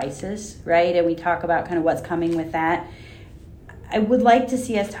housing crisis, right? And we talk about kind of what's coming with that. I would like to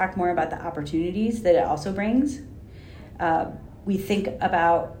see us talk more about the opportunities that it also brings. We think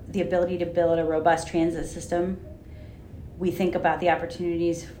about the ability to build a robust transit system. We think about the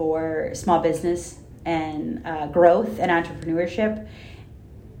opportunities for small business and growth and entrepreneurship.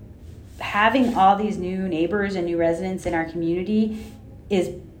 Having all these new neighbors and new residents in our community is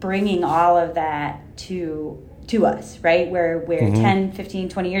bringing all of that to us, right? Where 10, 15,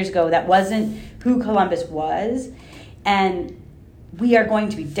 20 years ago, that wasn't who Columbus was. And we are going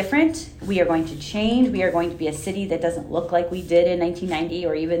to be different. We are going to change. We are going to be a city that doesn't look like we did in 1990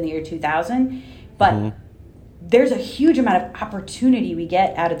 or even the year 2000. But there's a huge amount of opportunity we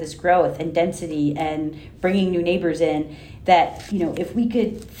get out of this growth and density and bringing new neighbors in that, if we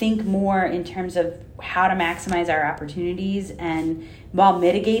could think more in terms of how to maximize our opportunities and while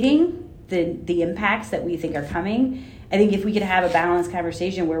mitigating the impacts that we think are coming, I think if we could have a balanced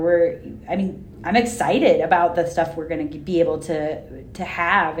conversation where I'm excited about the stuff we're going to be able to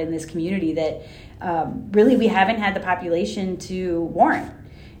have in this community that really we haven't had the population to warrant.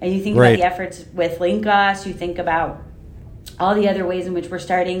 And you think about the efforts with Link Us, you think about all the other ways in which we're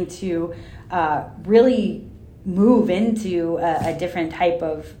starting to really move into a different type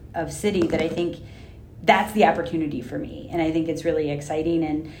of city that I think that's the opportunity for me. And I think it's really exciting.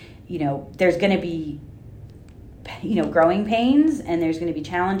 And, there's going to be, growing pains and there's going to be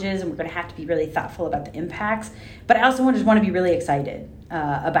challenges and we're going to have to be really thoughtful about the impacts. But I also just want to be really excited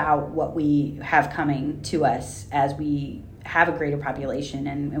about what we have coming to us as we have a greater population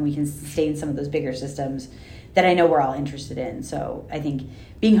and we can sustain some of those bigger systems that I know we're all interested in. So I think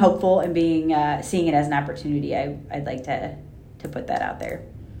being hopeful and seeing it as an opportunity, I'd like to put that out there.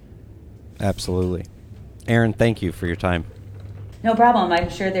 Absolutely. Aaron, thank you for your time. No problem.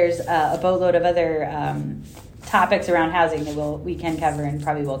 I'm sure there's a boatload of other topics around housing that we can cover and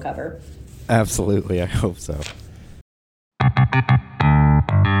probably will cover. Absolutely. I hope so.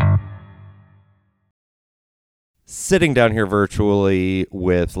 Sitting down here virtually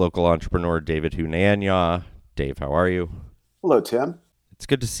with local entrepreneur David Hunanya. Dave, how are you? Hello, Tim. It's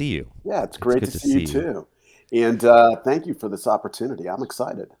good to see you. Yeah, it's great to see you too. And thank you for this opportunity. I'm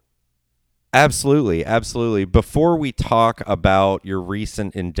excited. Absolutely. Absolutely. Before we talk about your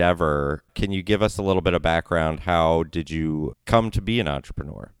recent endeavor, can you give us a little bit of background? How did you come to be an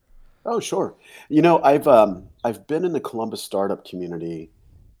entrepreneur? Oh, sure. I've been in the Columbus startup community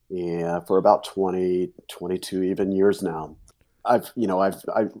for about 20, 22 even years now. as you know,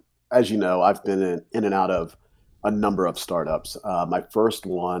 I've been in and out of a number of startups. My first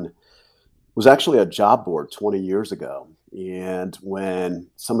one was actually a job board 20 years ago. And when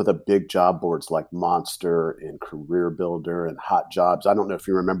some of the big job boards like Monster and Career Builder and Hot Jobs, I don't know if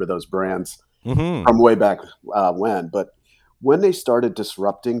you remember those brands Mm-hmm. from way back when, but when they started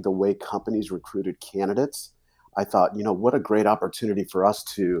disrupting the way companies recruited candidates, I thought, what a great opportunity for us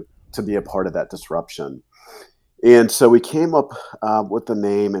to be a part of that disruption. And so we came up with the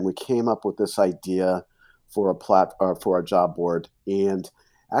name, and we came up with this idea for for a job board. And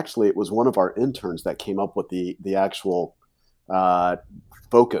actually, it was one of our interns that came up with the actual uh,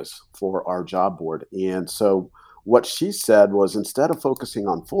 focus for our job board. And so what she said was, instead of focusing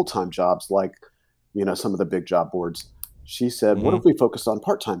on full-time jobs like some of the big job boards, she said, what Mm-hmm. if we focused on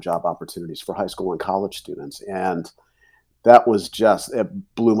part-time job opportunities for high school and college students? And that was just, it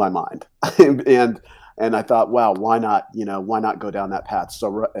blew my mind. And I thought, wow, why not go down that path?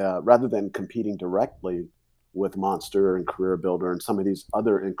 So rather than competing directly with Monster and Career Builder and some of these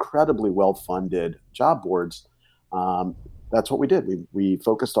other incredibly well-funded job boards, um, that's what we did. We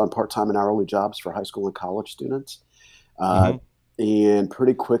focused on part-time and hourly jobs for high school and college students, uh, Mm-hmm. and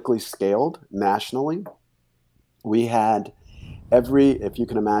pretty quickly scaled nationally. We had if you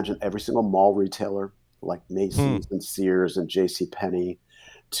can imagine, every single mall retailer like Hmm. Macy's and Sears and J.C. Penney,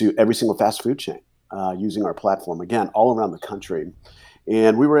 to every single fast food chain using our platform, again, all around the country.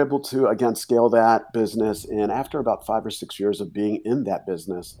 And we were able to, again, scale that business. And after about 5 or 6 years of being in that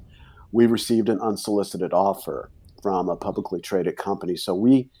business, we received an unsolicited offer from a publicly traded company. So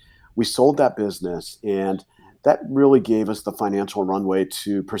we sold that business, and that really gave us the financial runway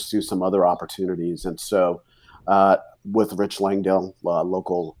to pursue some other opportunities. And so, with Rich Langdale,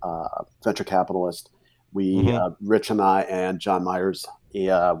 local venture capitalist, Mm-hmm. Rich and I and John Myers,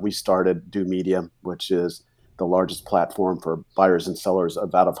 we started Do Media, which is the largest platform for buyers and sellers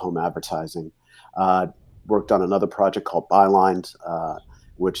of out-of-home advertising. Uh, Worked on another project called Byline,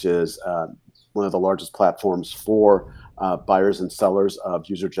 which is one of the largest platforms for buyers and sellers of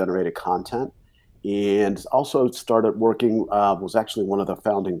user-generated content. And also started working, was actually one of the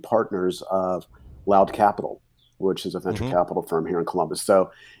founding partners of Loud Capital, which is a venture Mm-hmm. capital firm here in Columbus.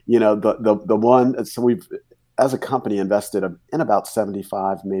 So, the one, so we've, as a company, invested in about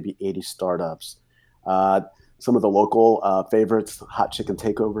 75, maybe 80 startups. Uh, some of the local favorites, Hot Chicken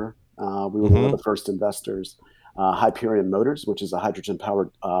Takeover, we were one of Mm-hmm. the first investors. Hyperion Motors, which is a hydrogen-powered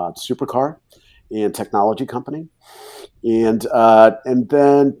supercar and technology company. And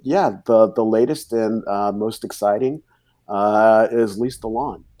then, yeah, the latest and most exciting is Lease the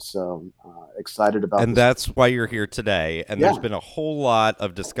Lawn. So excited about And this. that's why you're here today. And there's Yeah, been a whole lot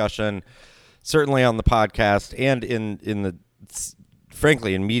of discussion, certainly on the podcast and in the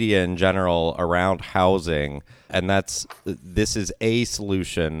frankly in media in general, around housing. And this is a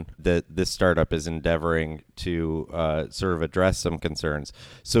solution that this startup is endeavoring to sort of address some concerns.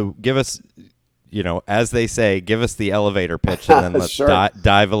 So give us, as they say, give us the elevator pitch, and then let's sure,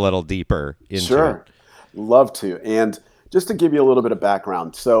 dive a little deeper into it. sure, love to. And just to give you a little bit of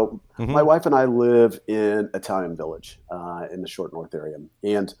background, so my Mm-hmm. wife and I live in Italian Village in the Short North area,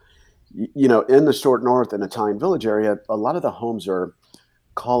 and in the Short North and Italian Village area, a lot of the homes are,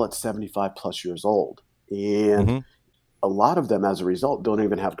 call it, 75 plus years old, and Mm-hmm. a lot of them, as a result, don't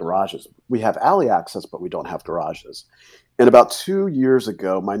even have garages. We have alley access, but we don't have garages. And about 2 years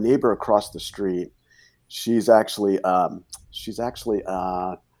ago, my neighbor across the street, she's actually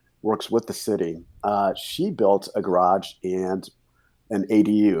works with the city. She built a garage and an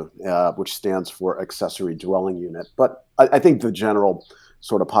ADU, which stands for accessory dwelling unit. But I think the general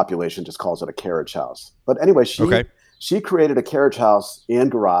sort of population just calls it a carriage house. But anyway, Okay. she created a carriage house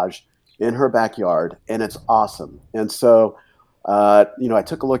and garage in her backyard, and it's awesome. And so, I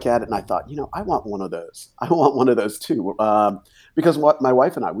took a look at it and I thought, I want one of those. I want one of those too, because what my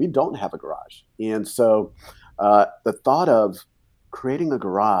wife and we don't have a garage, and so the thought of creating a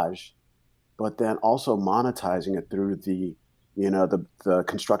garage, but then also monetizing it through the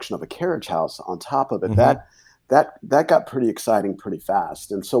construction of a carriage house on top of it, Mm-hmm. that got pretty exciting pretty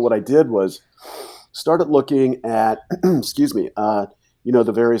fast. And so what I did was started looking at excuse me,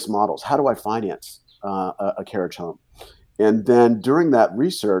 the various models. How do I finance a carriage home? And then during that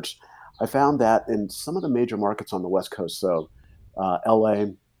research, I found that in some of the major markets on the West Coast, so LA,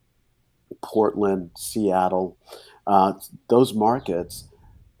 Portland, Seattle, uh, those markets,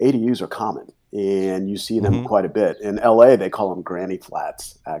 ADUs are common, and you see them Mm-hmm. quite a bit. In LA, they call them granny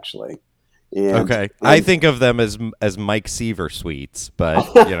flats, actually. And Okay. I and think of them as Mike Seaver suites, but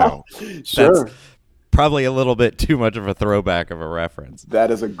that's sure, probably a little bit too much of a throwback of a reference.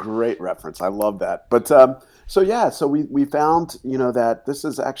 That is a great reference. I love that. But so we found, that this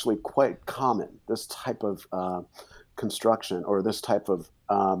is actually quite common. This type of construction or this type of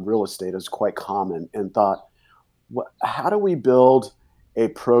real estate is quite common, and thought, how do we build a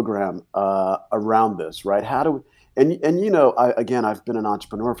program around this, right? How do we, again, I've been an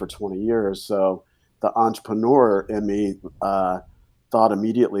entrepreneur for 20 years, so the entrepreneur in me thought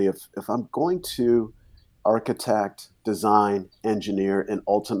immediately, if I'm going to architect, design, engineer, and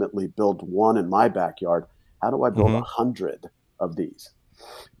ultimately build one in my backyard, how do I build 100 of these?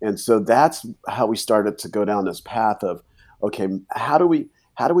 And so that's how we started to go down this path of, okay, how do we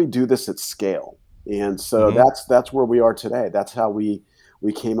do this at scale? And so that's where we are today. That's how we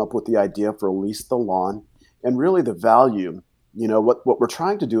came up with the idea for Lease the Lawn, and really the value. What we're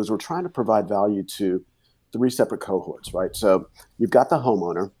trying to do is we're trying to provide value to 3 separate cohorts, right? So you've got the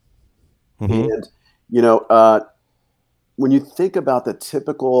homeowner, and when you think about the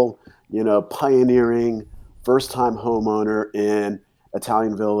typical, pioneering first-time homeowner in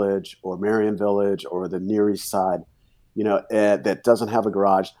Italian Village or Marion Village or the Near East Side, that doesn't have a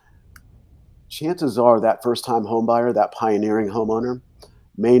garage, chances are that first-time home buyer, that pioneering homeowner,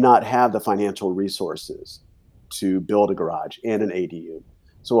 may not have the financial resources to build a garage and an ADU.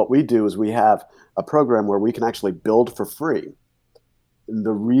 So what we do is we have a program where we can actually build for free. And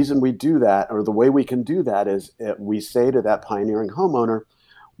the reason we do that, or the way we can do that, is we say to that pioneering homeowner,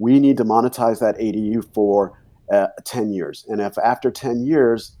 we need to monetize that ADU for 10 years. And if after 10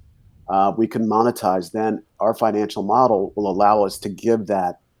 years we can monetize, then our financial model will allow us to give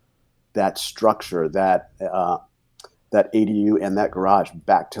that structure, that ADU and that garage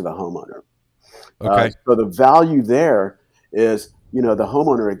back to the homeowner. Okay. So the value there is, the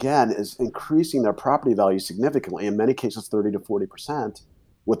homeowner, again, is increasing their property value significantly, in many cases 30 to 40%,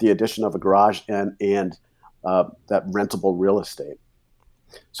 with the addition of a garage and that rentable real estate.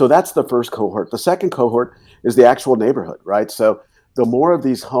 So that's the first cohort. The second cohort is the actual neighborhood, right? So the more of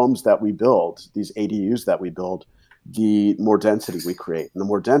these homes that we build, these ADUs that we build, the more density we create. And the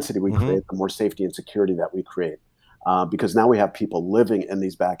more density we create, the more safety and security that we create. Because now we have people living in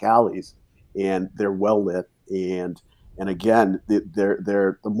these back alleys, and they're well lit. And again,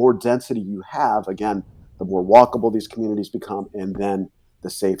 the more density you have, again, the more walkable these communities become, and then the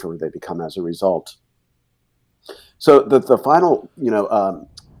safer they become as a result. So the final,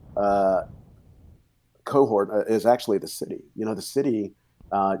 cohort is actually the city. The city,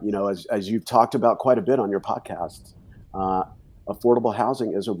 as you've talked about quite a bit on your podcast, affordable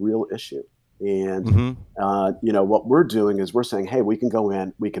housing is a real issue. And, what we're doing is we're saying, hey, we can go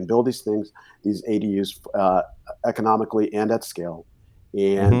in, we can build these things, these ADUs economically and at scale.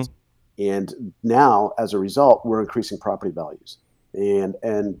 And now, as a result, we're increasing property values. And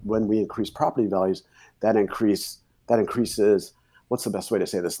when we increase property values, that increases, what's the best way to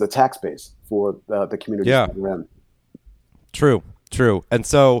say this? The tax base for the communities that we're in. True. And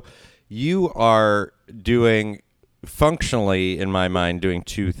so you are doing, functionally, in my mind, doing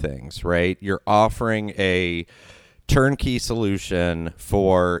 2 things, right? You're offering a turnkey solution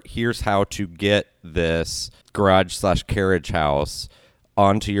for, here's how to get this garage/carriage house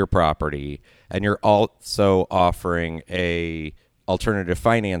onto your property, and you're also offering a alternative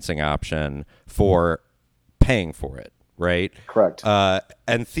financing option for paying for it, right? Correct.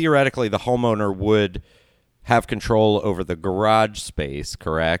 And theoretically, the homeowner would have control over the garage space,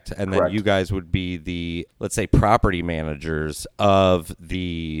 correct? And then you guys would be the, let's say, property managers of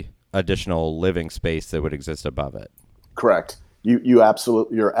the additional living space that would exist above it. Correct. You're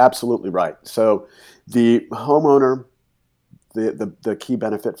absolutely right. So the homeowner, the key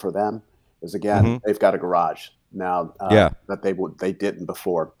benefit for them is, again, they've got a garage now that they didn't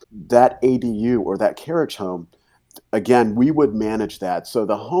before. That ADU or that carriage home, again, we would manage that, so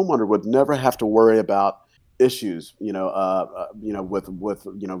the homeowner would never have to worry about issues, with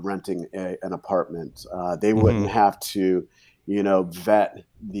renting an apartment. They wouldn't have to, vet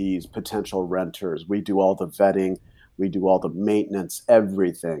these potential renters. We do all the vetting, we do all the maintenance.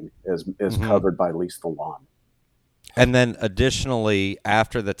 Everything is covered by Lease the Lawn. And then additionally,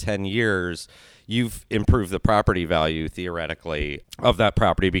 after the 10 years, you've improved the property value, theoretically, of that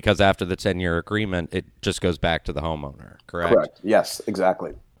property, because after the 10-year agreement, it just goes back to the homeowner, correct? Correct. Yes,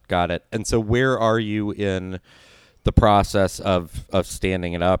 exactly. Got it. And so where are you in the process of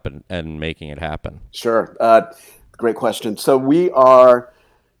standing it up and making it happen? Sure. Great question. So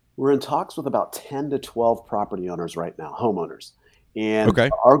we're in talks with about 10 to 12 property owners right now, homeowners. And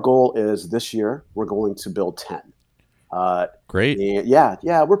our goal is this year, we're going to build 10. Great. And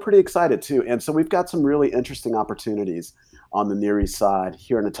yeah, we're pretty excited too. And so we've got some really interesting opportunities on the Near East Side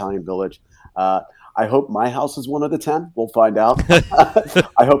here in Italian Village. I hope my house is one of the 10. We'll find out.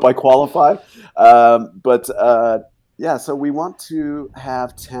 I hope I qualify. Yeah, so we want to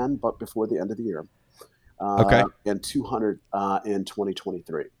have 10, but before the end of the year, Okay. and 200 in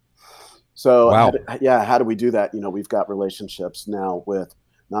 2023. So Wow. how do we do that? We've got relationships now with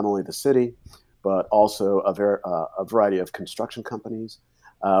not only the city, but also a variety of construction companies.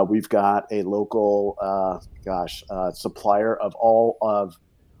 We've got a local, supplier of all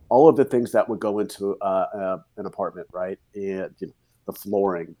of the things that would go into an apartment, right? And the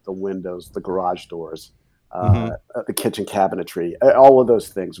flooring, the windows, the garage doors, the kitchen cabinetry, all of those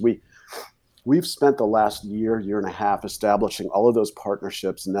things. We've spent the last year and a half establishing all of those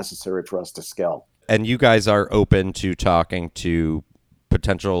partnerships necessary for us to scale. And you guys are open to talking to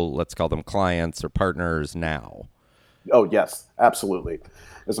potential, let's call them clients or partners now. Oh, yes, absolutely.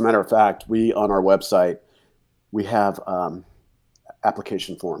 As a matter of fact, on our website, we have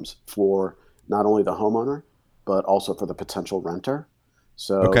application forms for not only the homeowner, but also for the potential renter.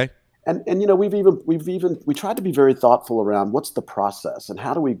 So, okay. And we tried to be very thoughtful around what's the process and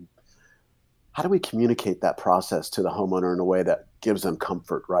how do we communicate that process to the homeowner in a way that gives them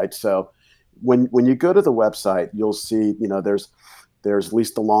comfort, right? So when you go to the website, you'll see, there's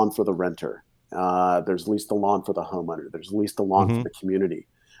lease the lawn for the renter. There's lease the lawn for the homeowner. There's lease the lawn for the community.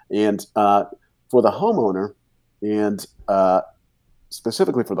 And for the homeowner, and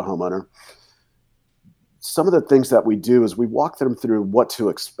specifically for the homeowner, some of the things that we do is we walk them through what to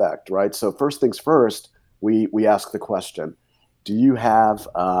expect, right? So first things first, we ask the question, do you have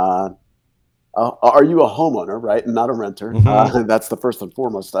are you a homeowner, right, and not a renter? That's the first and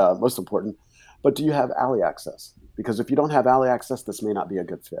foremost, most important. But do you have alley access? Because if you don't have alley access, this may not be a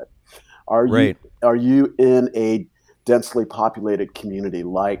good fit. Are you in a densely populated community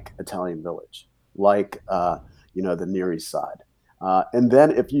like Italian Village, like the Near East Side? And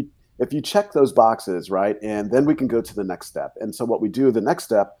then if you check those boxes, right, and then we can go to the next step. And so what we do, the next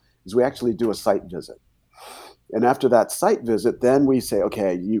step, is we actually do a site visit. And after that site visit, then we say,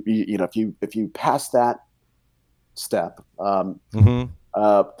 okay, if you pass that step,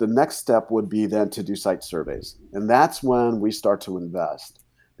 the next step would be then to do site surveys, and that's when we start to invest,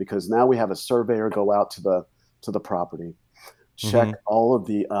 because now we have a surveyor go out to the property, check all of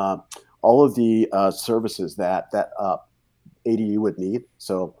the services that ADU would need,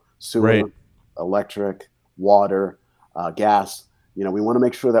 so sewer, electric, water, gas. We want to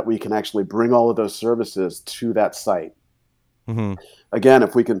make sure that we can actually bring all of those services to that site. Again,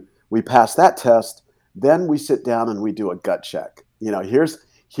 if we pass that test, then we sit down and we do a gut check. Here's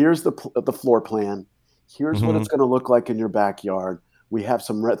the floor plan. Here's what it's going to look like in your backyard. We have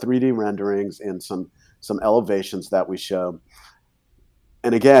some 3D renderings and some elevations that we show.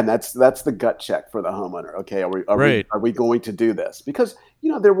 And again, that's the gut check for the homeowner. Okay, are we going to do this? Because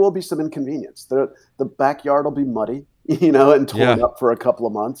there will be some inconvenience. The backyard will be muddy, and torn up for a couple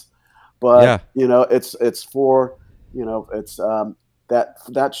of months. But it's for it's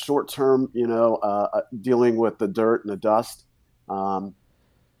that short term dealing with the dirt and the dust.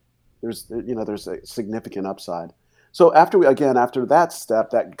 There's a significant upside. So after that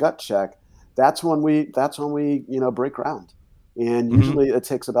step, that gut check, that's when we break ground. And usually it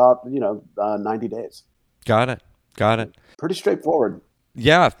takes about 90 days. Got it. Pretty straightforward.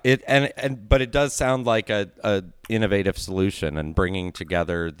 Yeah, but it does sound like a innovative solution, and bringing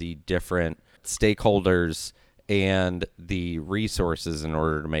together the different stakeholders and the resources in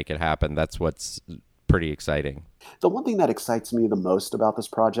order to make it happen. That's what's pretty exciting. The one thing that excites me the most about this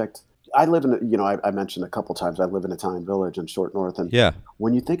project, I live in I mentioned a couple times I live in Italian Village in Short North, and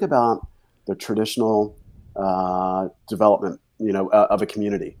when you think about the traditional development, of a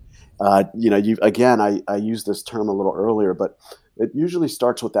community. I used this term a little earlier, but it usually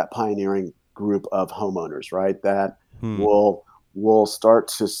starts with that pioneering group of homeowners, right? That will start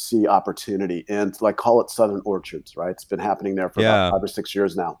to see opportunity, and call it Southern Orchards, right? It's been happening there for about 5 or 6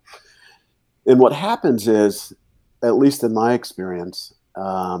 years now. And what happens is, at least in my experience,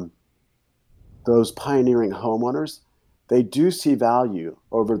 those pioneering homeowners, they do see value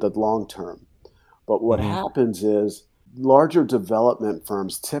over the long term. But what happens is larger development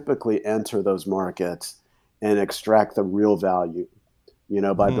firms typically enter those markets and extract the real value,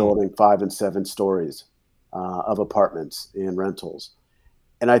 by building 5 and 7 stories of apartments and rentals.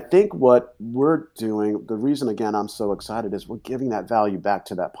 And I think what we're doing, the reason, again, I'm so excited, is we're giving that value back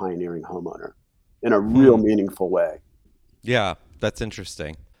to that pioneering homeowner in a real meaningful way. Yeah, that's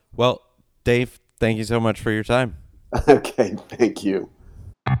interesting. Well, Dave, thank you so much for your time. Okay, thank you.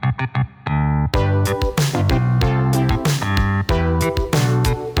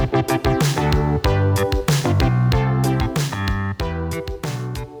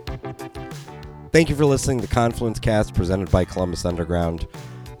 Thank you for listening to the Confluence Cast presented by Columbus Underground.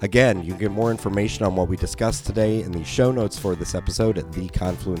 Again, you can get more information on what we discussed today in the show notes for this episode at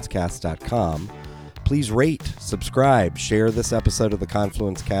theconfluencecast.com. Please rate, subscribe, share this episode of the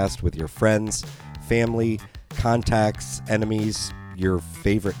Confluence Cast with your friends, family, contacts, enemies, your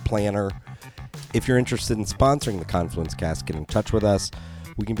favorite planner. If you're interested in sponsoring the Confluence Cast, get in touch with us.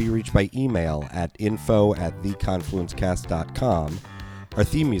 We can be reached by email at info@theconfluencecast.com. Our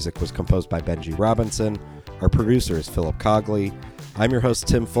theme music was composed by Benji Robinson. Our producer is Philip Cogley. I'm your host,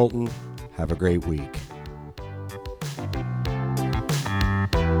 Tim Fulton. Have a great week.